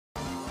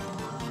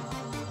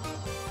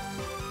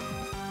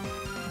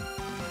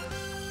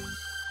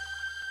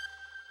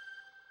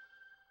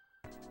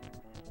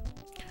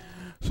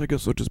So I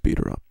guess I'll just beat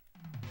her up.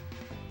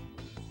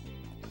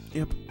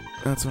 Yep,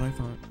 that's what I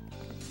thought.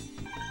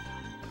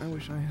 I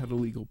wish I had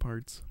illegal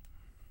parts.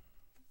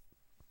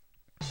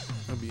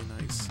 That'd be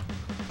nice.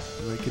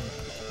 And I could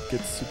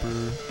get super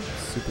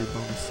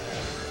bonus.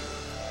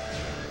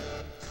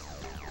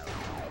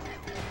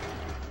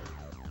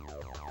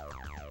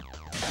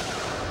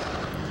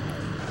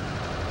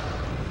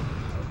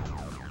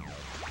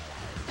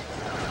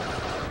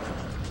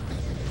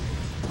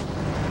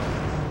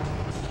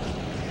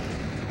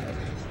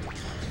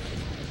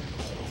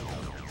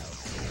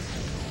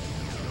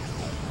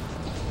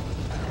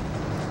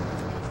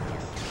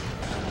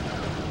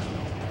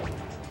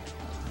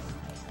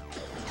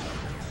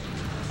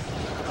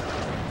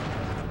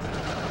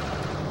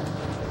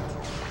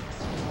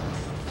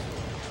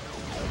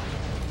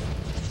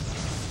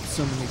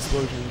 So many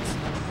explosions.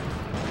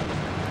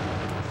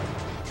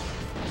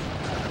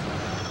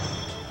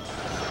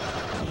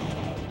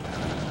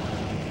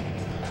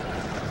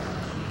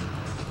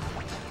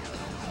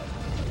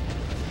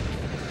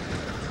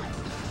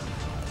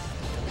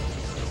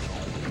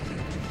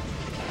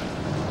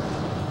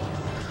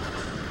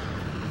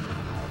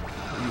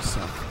 You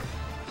suck.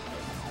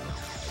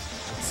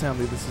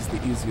 Sadly, this is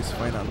the easiest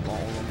fight out of all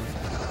of them.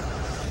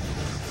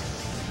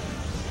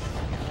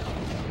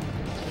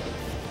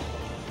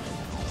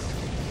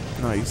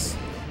 Nice.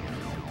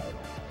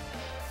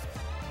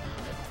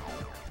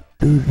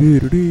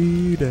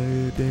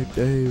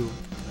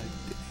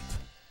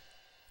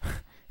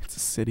 It's a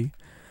city.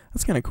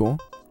 That's kind of cool.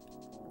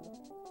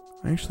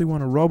 I actually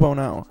want a robo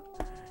now.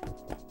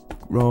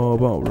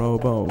 Robo.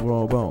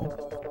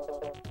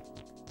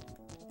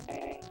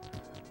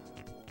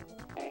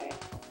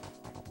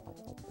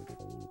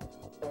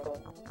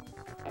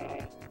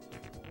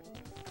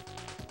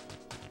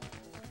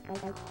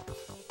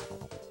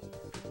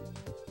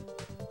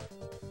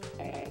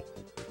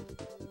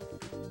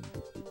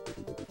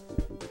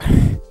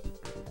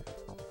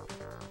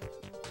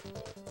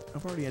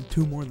 I've already had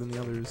 2 more than the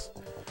others.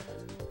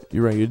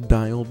 You ready to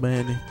die, old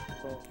man?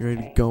 You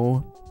ready to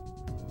go?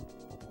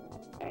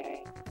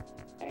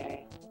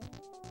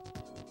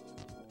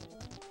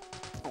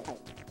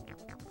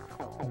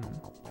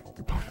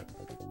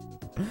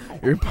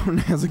 Your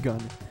opponent has a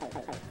gun.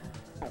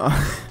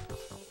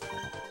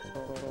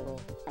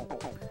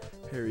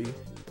 Harry,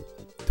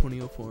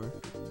 2004.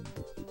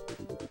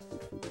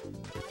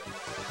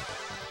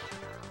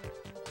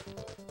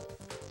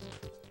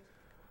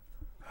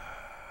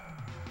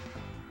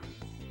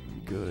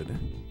 Good.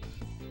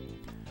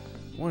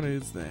 What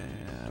is that?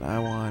 I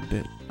want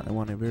it. I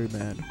want it very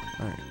bad.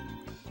 Alright.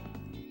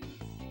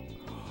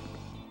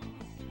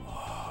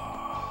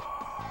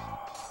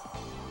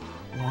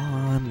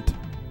 Want.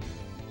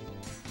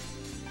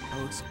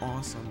 That looks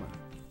awesome.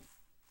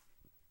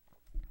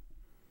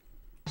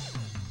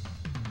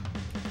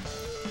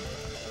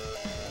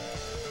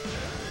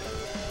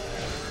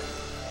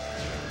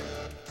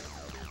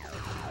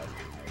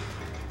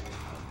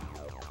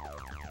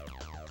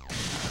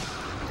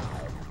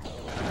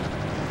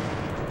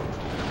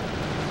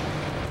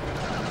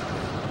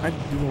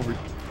 I'd do over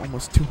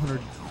almost 200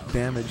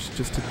 damage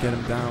just to get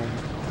him down.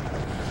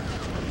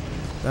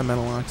 That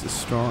metal ox is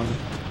strong.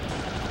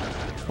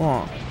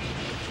 Oh.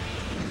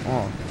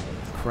 Oh.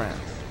 Crap.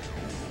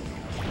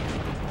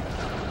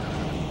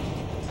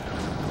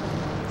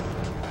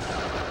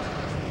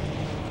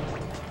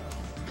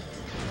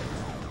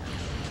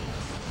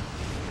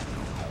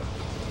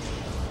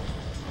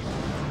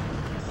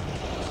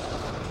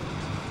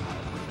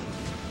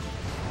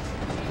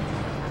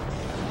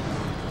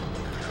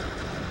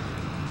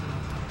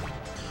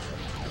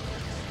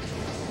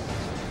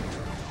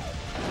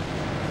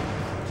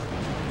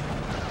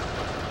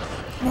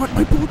 What?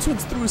 My bullets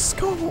went through his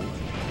skull!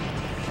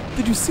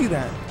 Did you see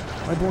that?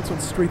 My bullets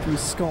went straight through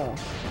his skull.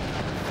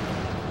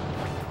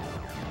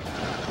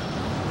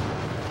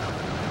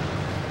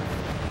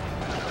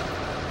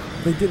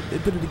 It did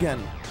it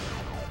again.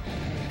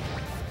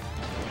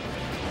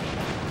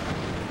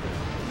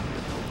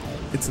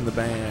 It's in the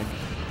bag.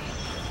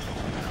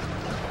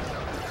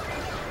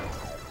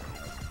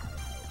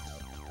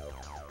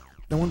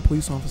 That one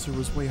police officer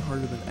was way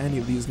harder than any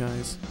of these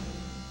guys.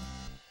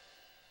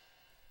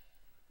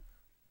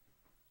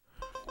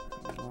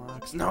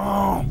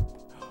 No!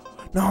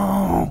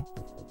 No!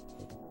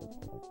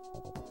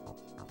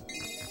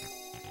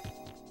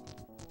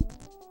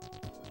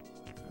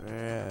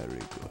 Very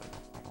good.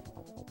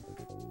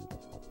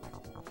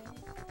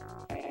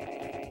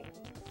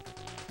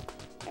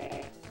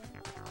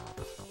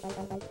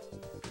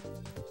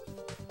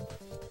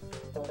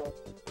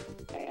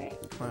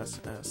 Class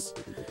S.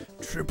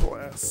 Triple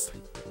S.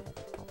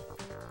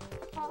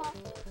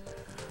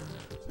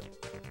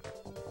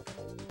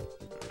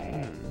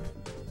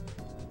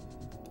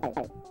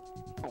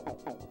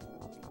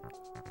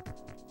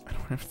 I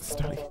don't have to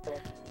study.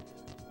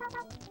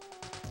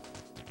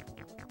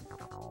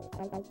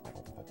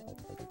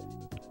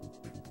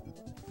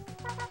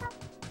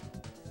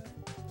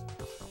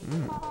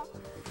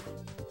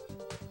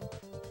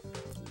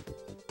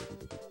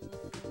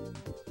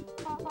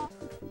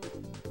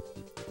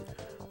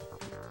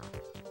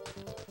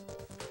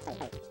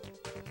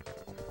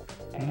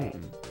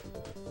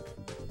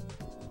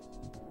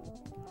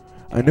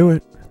 I knew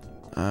it.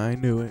 I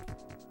knew it.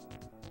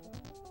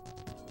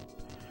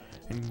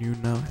 And you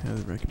now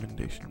have the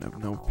recommendation of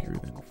no fewer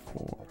than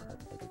 4.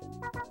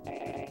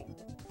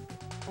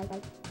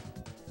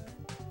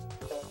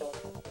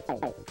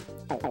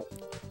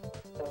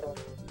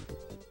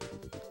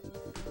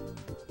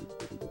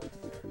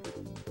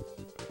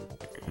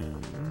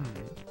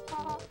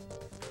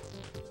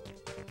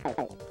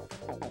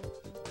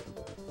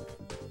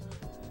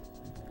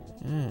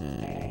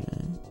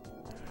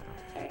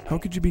 How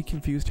could you be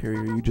confused, Harry?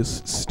 Are you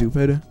just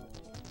stupid?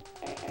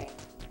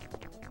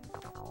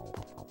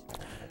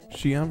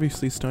 She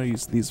obviously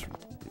studies these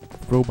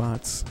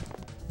robots.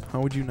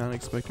 How would you not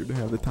expect her to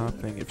have the top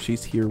thing if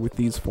she's here with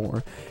these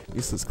 4?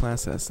 This is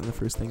Class S, and the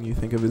first thing you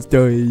think of is,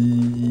 duh,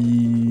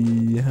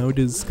 how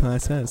does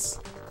Class S?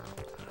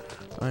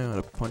 I ought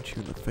to punch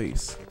you in the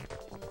face.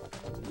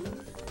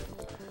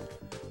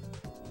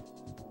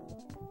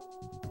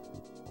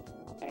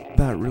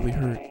 That really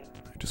hurt. I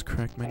just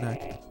cracked my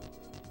neck.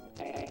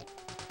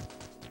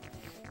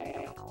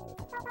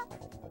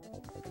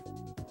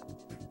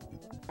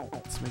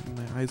 It's making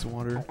my eyes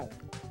water.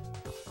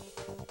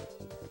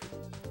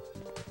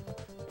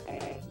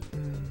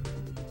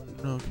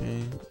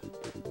 Okay.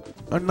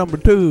 Number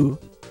 2.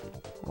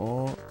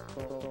 Oh.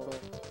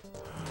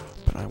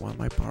 But I want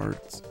my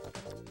parts.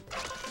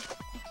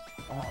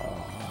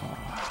 Oh.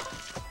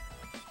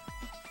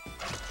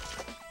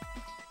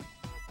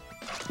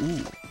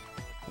 Ooh.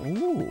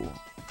 Ooh.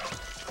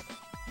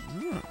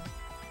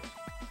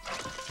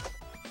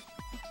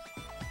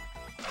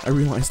 I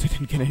realized I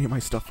didn't get any of my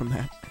stuff from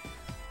that.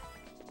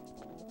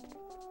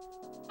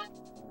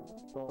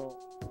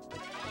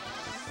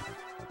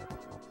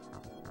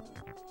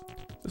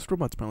 This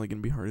robot's probably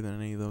gonna be harder than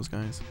any of those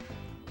guys.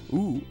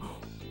 Ooh.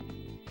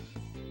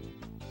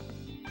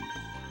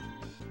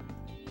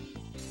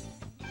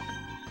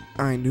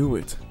 I knew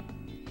it.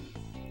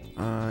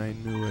 I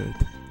knew it.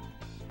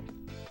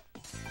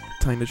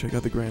 Time to check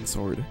out the Grand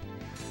Sword.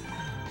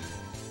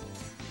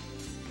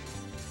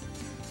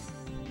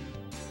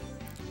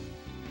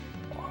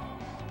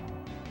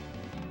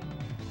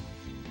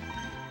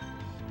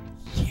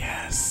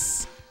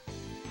 Yes!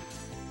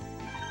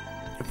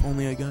 If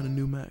only I got a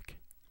new mech.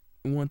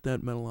 I want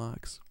that metal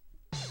ox.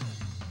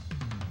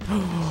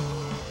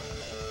 Oh,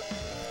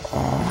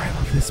 I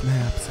love this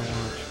map so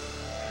much.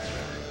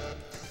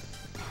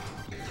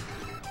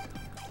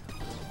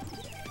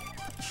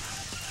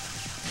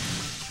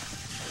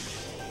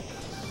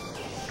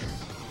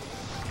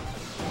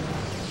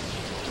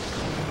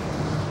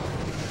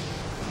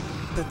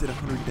 That did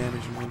 100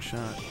 damage in one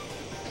shot.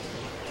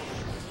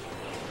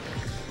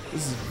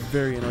 This is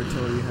very an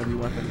artillery heavy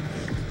weapon.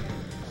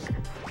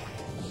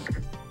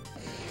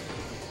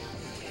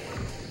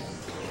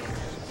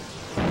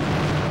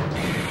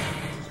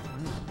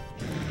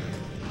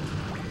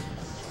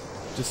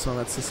 Just saw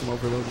that system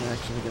overload in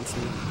action against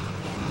me.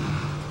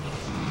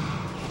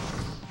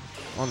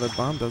 Oh, the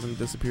bomb doesn't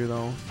disappear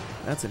though.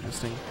 That's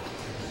interesting.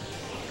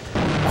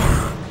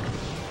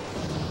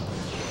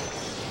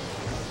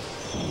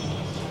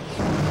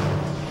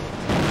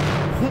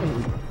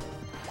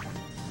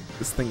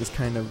 This thing is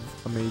kind of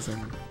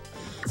amazing.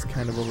 It's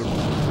kind of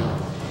overwhelming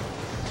too.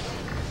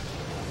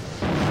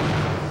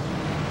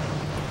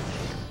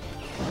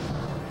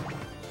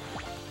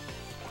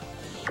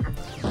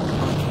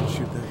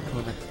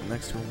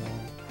 Next to a wall.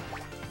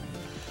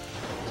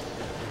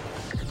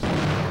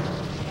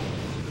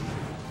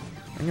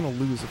 I'm gonna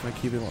lose if I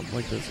keep it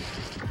like this.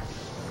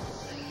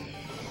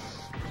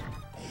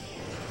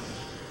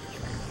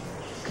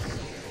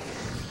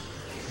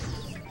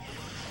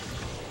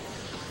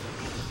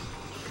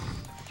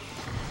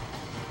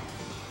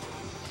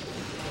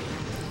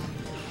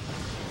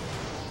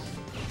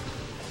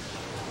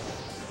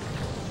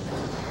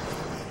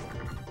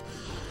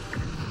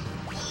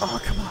 Oh,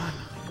 come on.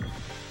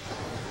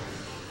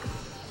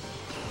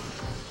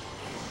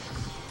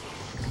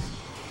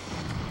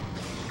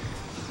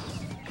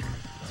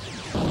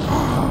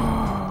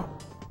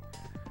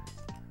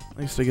 At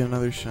least I get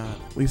another shot.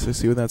 At least I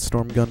see what that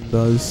storm gun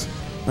does.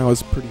 That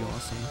was pretty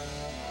awesome.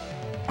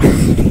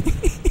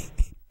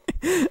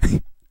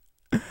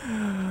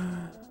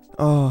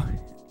 Oh.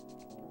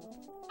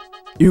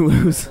 You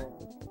lose.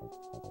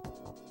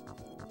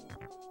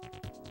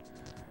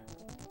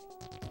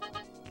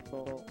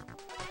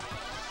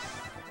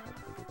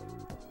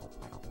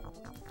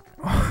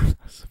 Oh,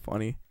 that's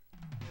funny.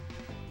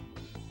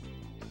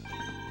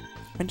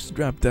 I just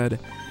dropped dead.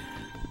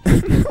 A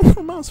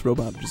little mouse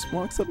robot just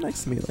walks up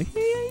next to me like,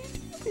 hey,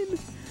 how you doing?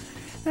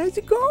 How's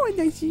it going?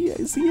 I see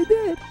you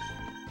dead.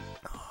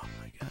 Oh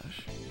my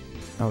gosh.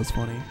 That was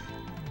funny.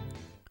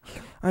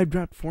 I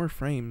dropped 4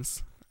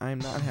 frames. I'm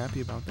not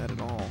happy about that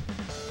at all.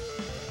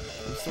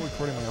 I'm still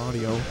recording my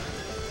audio.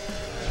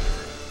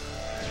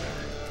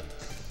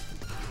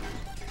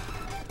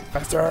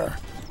 Faster!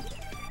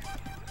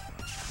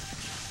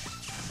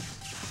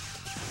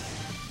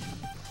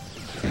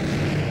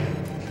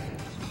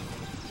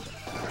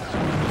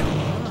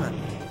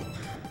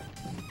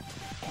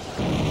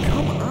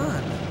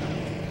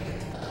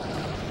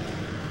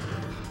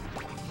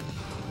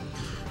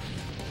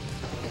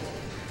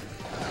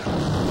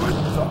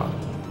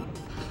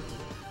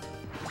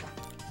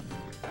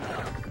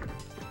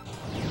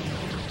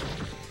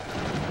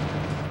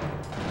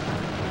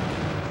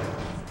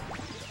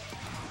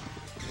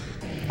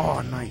 Oh,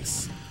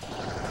 nice.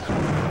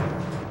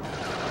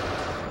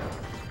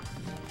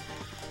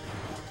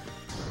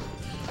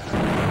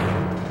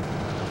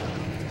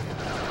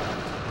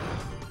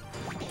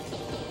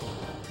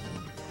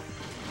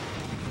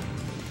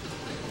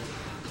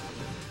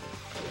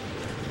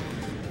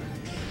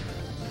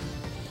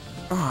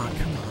 Ah,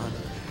 come on.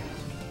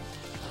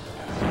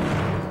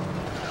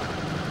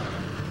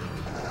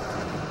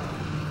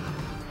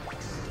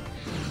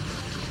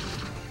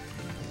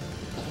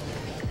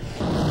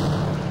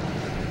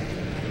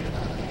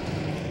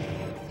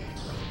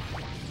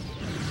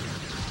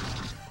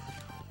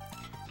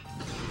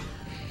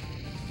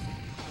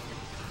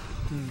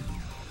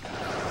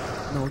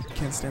 No,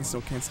 can't stand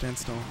still, can't stand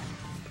still.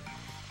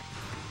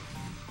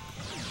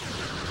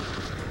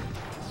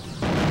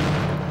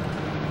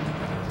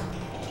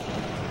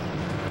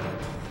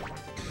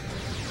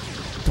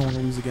 Don't want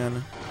to lose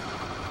again.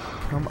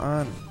 Come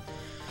on.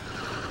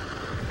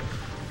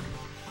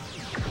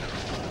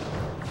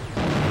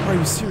 Are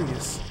you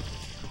serious?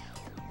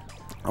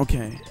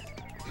 Okay.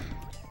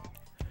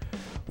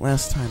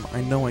 Last time,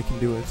 I know I can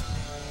do it.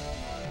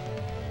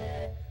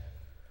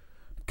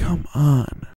 Come on.